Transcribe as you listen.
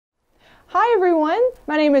everyone.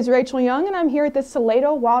 My name is Rachel Young and I'm here at the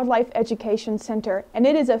Salado Wildlife Education Center, and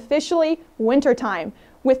it is officially wintertime.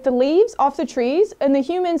 With the leaves off the trees and the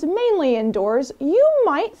humans mainly indoors, you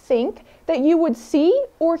might think that you would see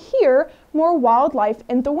or hear more wildlife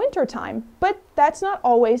in the wintertime, but that's not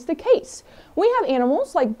always the case. We have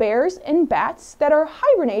animals like bears and bats that are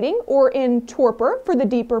hibernating or in torpor for the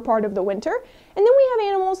deeper part of the winter, and then we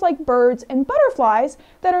have animals like birds and butterflies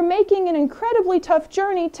that are making an incredibly tough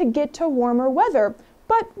journey to get to warmer weather.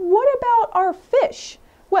 But what about our fish?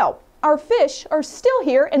 Well, our fish are still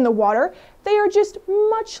here in the water. They are just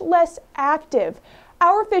much less active.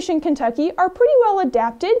 Our fish in Kentucky are pretty well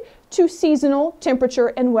adapted to seasonal temperature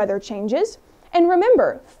and weather changes. And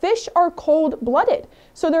remember, fish are cold-blooded,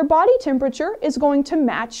 so their body temperature is going to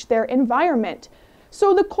match their environment.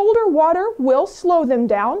 So the colder water will slow them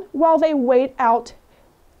down while they wait out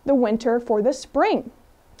the winter for the spring.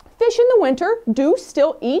 Fish in the winter do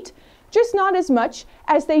still eat, just not as much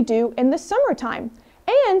as they do in the summertime.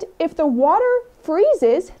 And if the water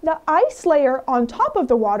freezes, the ice layer on top of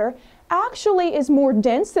the water actually is more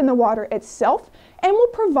dense than the water itself and will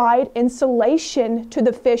provide insulation to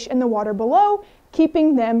the fish in the water below,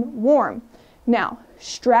 keeping them warm. Now,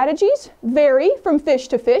 strategies vary from fish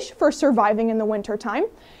to fish for surviving in the wintertime.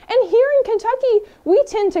 And here in Kentucky, we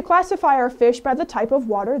tend to classify our fish by the type of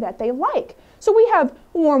water that they like. So we have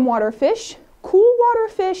warm water fish, cool water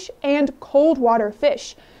fish, and cold water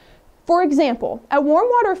fish. For example, a warm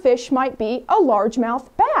water fish might be a largemouth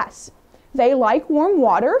bass. They like warm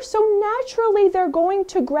water, so naturally they're going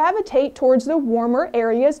to gravitate towards the warmer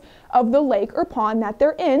areas of the lake or pond that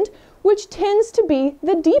they're in, which tends to be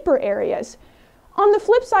the deeper areas. On the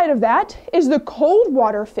flip side of that is the cold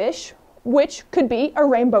water fish, which could be a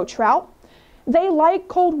rainbow trout. They like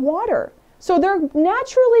cold water, so they're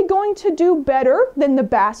naturally going to do better than the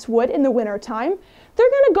bass would in the wintertime. They're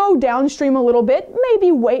going to go downstream a little bit,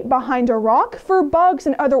 maybe wait behind a rock for bugs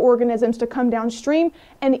and other organisms to come downstream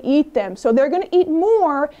and eat them. So they're going to eat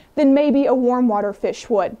more than maybe a warm water fish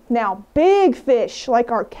would. Now, big fish, like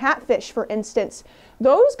our catfish, for instance,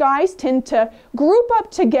 those guys tend to group up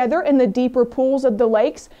together in the deeper pools of the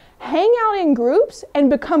lakes, hang out in groups, and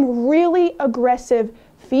become really aggressive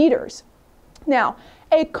feeders. Now,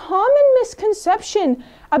 a common misconception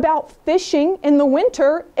about fishing in the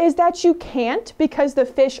winter is that you can't because the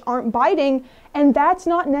fish aren't biting, and that's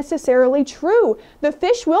not necessarily true. The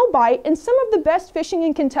fish will bite, and some of the best fishing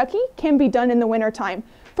in Kentucky can be done in the wintertime.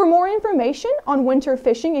 For more information on winter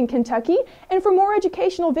fishing in Kentucky and for more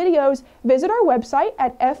educational videos, visit our website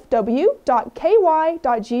at fw.ky.gov.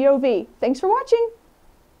 Thanks for watching.